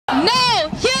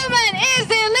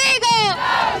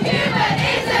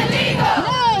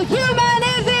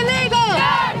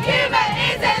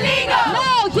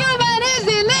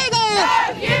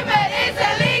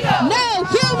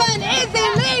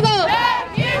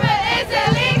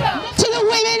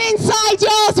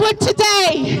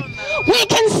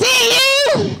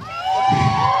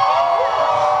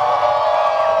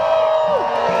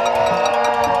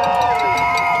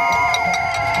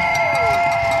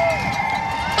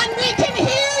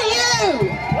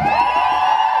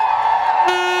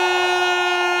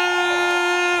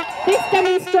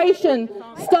demonstration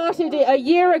started a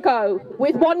year ago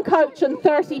with one coach and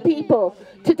 30 people.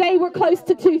 Today we're close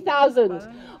to 2,000.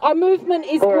 Our movement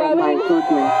is growing. My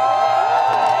goodness.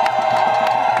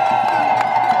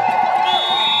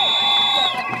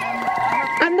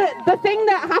 And the thing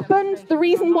that happened, the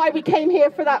reason why we came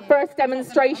here for that first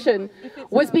demonstration,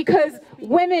 was because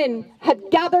women had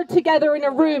gathered together in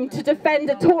a room to defend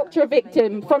a torture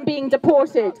victim from being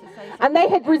deported. And they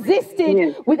had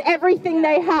resisted with everything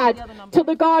they had till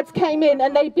the guards came in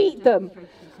and they beat them.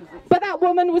 But that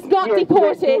woman was not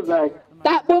deported.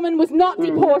 That woman was not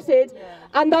deported,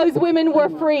 and those women were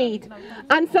freed.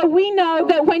 And so we know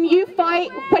that when you fight,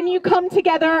 when you come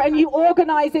together and you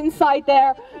organize inside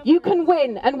there, you can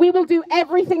win. And we will do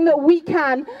everything that we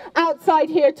can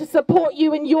outside here to support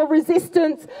you in your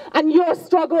resistance and your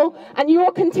struggle and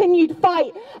your continued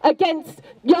fight against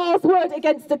Yarls Wood,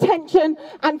 against detention,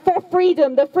 and for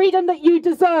freedom, the freedom that you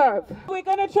deserve. We're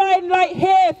going to try and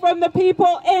hear from the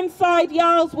people inside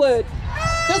Yarls Wood.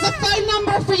 There's a phone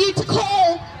number for you to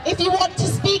call if you want to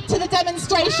speak to the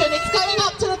demonstration. It's going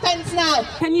up to the fence now.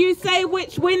 Can you say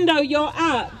which window you're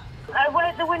at? We're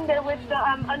at the window with the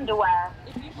underwear.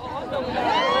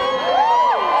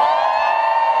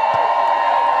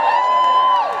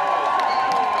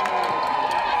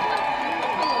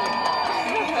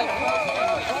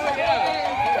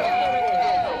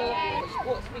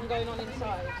 What's been going on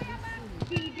inside?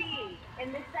 TV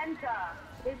in the centre.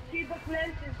 There's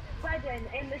tuberculosis spreading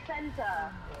in the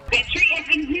centre. They're treated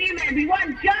inhuman. We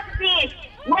want justice.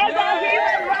 Where's our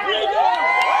human rights?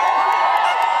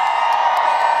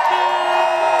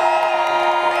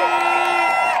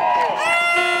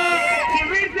 The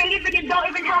rooms we're living in don't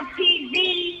even have TV.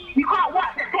 You can't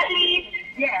watch the telly.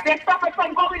 There's stuff that's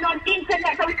going on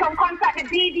internet so we can contact the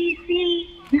BBC.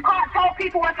 You can't tell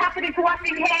people what's happening to us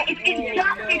in here. It's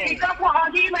injustice. It's not what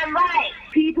our human rights.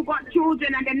 People got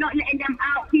children and they're not letting them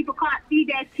out. People can't see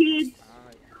their kids.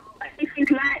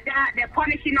 Things like that. They're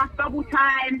punishing us double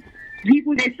time.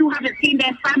 People, they still haven't seen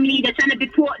their family. They're trying to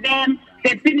deport them.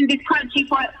 They've been in this country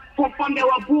from they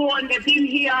were born. They've been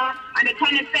here and they're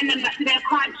trying to send them back to their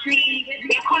country.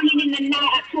 They're coming in the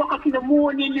night at 2 o'clock in the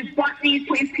morning with buses,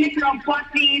 putting people on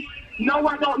buses. No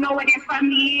one don't know where their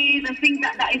family is and things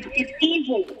like that. It's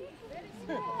evil.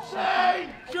 Shame!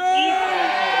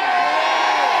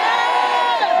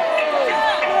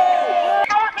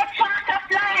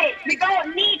 We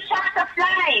don't need charter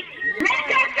flights.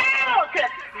 Let us out!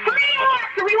 Free us!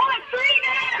 We want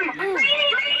freedom!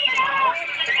 Freedom!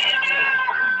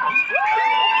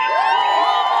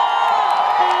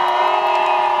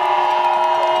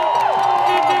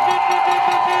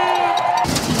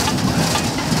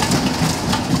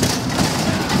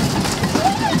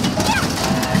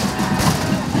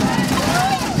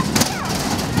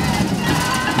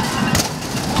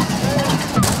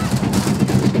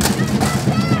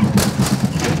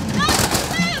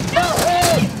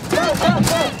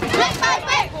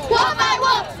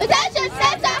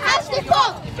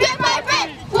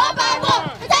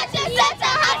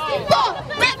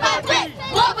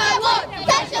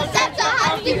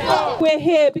 We're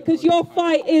here because your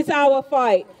fight is our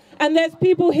fight. And there's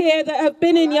people here that have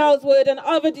been in Yarls Wood and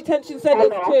other detention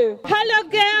centres too. Hello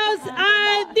girls,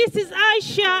 this is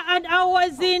Aisha and I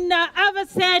was in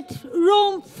Avocet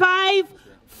room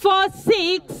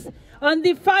 546 on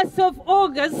the 1st of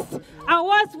August. I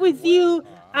was with you.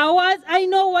 I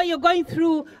know what you're going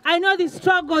through. I know the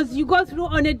struggles you go through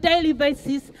on a daily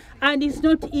basis and it's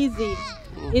not easy.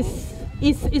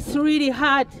 It's really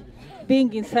hard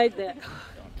being inside there.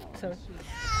 Sorry.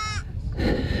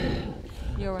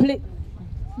 You're right.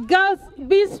 Girls,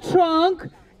 be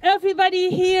strong. Everybody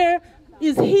here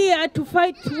is here to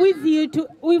fight with you.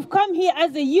 We've come here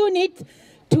as a unit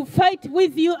to fight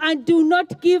with you, and do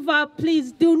not give up,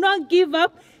 please. Do not give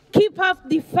up. Keep up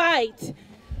the fight.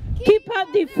 Keep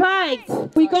up the fight.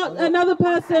 We got another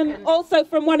person also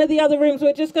from one of the other rooms.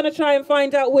 We're just going to try and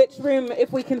find out which room,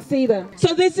 if we can see them.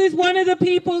 So this is one of the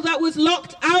people that was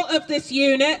locked out of this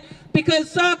unit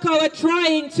because Serco are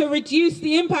trying to reduce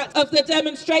the impact of the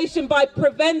demonstration by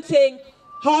preventing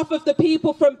half of the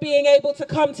people from being able to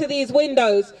come to these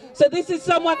windows. So this is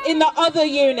someone in the other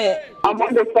unit. I'm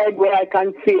on the side where I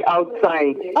can see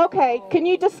outside. Okay, can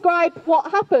you describe what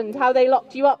happened, how they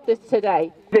locked you up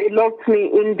today? They locked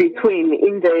me in between,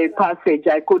 in the passage.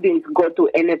 I couldn't go to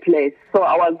any place. So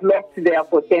I was locked there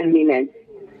for 10 minutes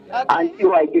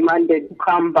until I demanded to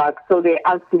come back. So they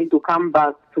asked me to come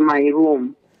back to my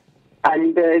room.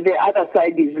 And the other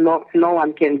side is locked. No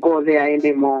one can go there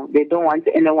anymore. They don't want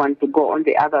anyone to go on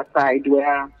the other side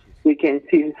where we can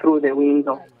see through the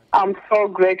window. I'm so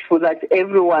grateful that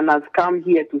everyone has come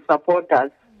here to support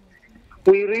us.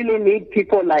 We really need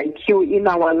people like you in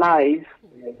our lives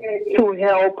to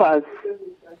help us,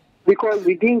 because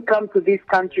we didn't come to this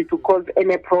country to cause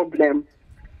any problem.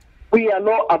 We are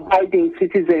law-abiding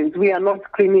citizens. We are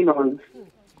not criminals.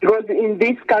 Because in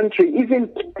this country, even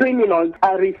criminals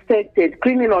are respected.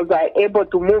 Criminals are able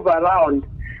to move around,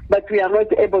 but we are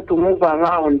not able to move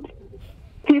around.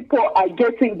 People are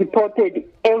getting deported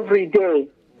every day,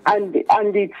 and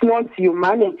it's not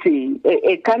humanity.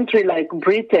 A country like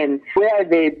Britain, where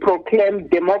they proclaim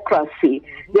democracy,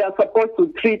 they are supposed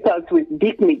to treat us with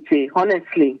dignity,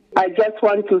 honestly. I just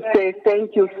want to say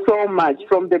thank you so much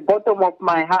from the bottom of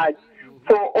my heart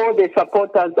for all the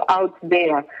supporters out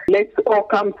there. Let's all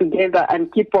come together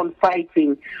and keep on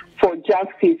fighting for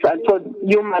justice and for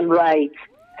human rights.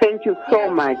 Thank you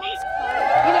so much.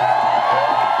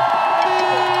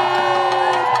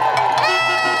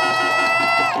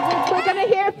 We're going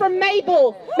to hear from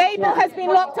Mabel. Mabel has been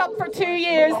locked up for 2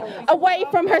 years, away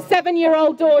from her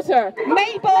 7-year-old daughter.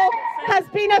 Mabel has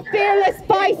been a fearless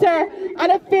fighter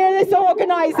and a fearless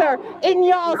organizer in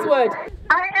Yarls Wood.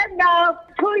 I am now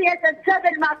 2 years and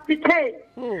 7 months detained.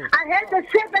 I have a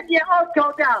 7-year-old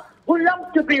daughter who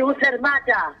longs to be with her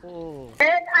mother.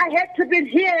 And I had to be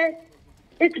here.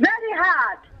 It's very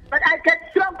hard, but I get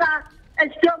stronger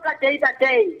and stronger day by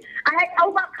day. I had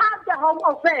overcome the Home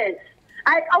Office.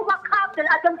 I had overcome them.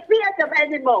 I don't fear them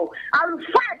anymore. I will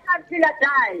fight until I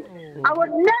die. I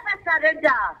will never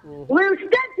surrender. We will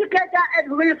stand together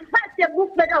and we will fight the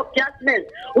movement of justice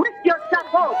with your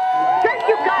support. Thank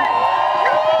you, guys.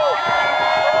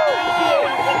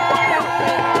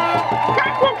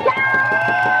 Shut it down!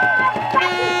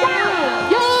 Shut it down!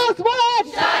 Yarls Wood!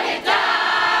 Shut it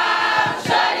down!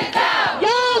 Shut it down!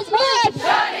 Yarls Wood!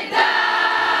 Shut it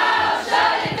down!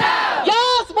 Shut it down!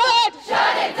 Yarls Wood!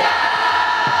 Shut it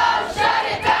down! Shut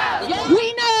it down! We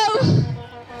know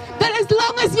that as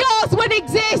long as Yarls Wood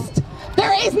exists,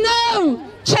 there is no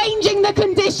changing the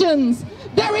conditions.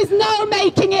 There is no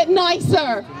making it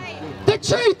nicer. The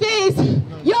truth is,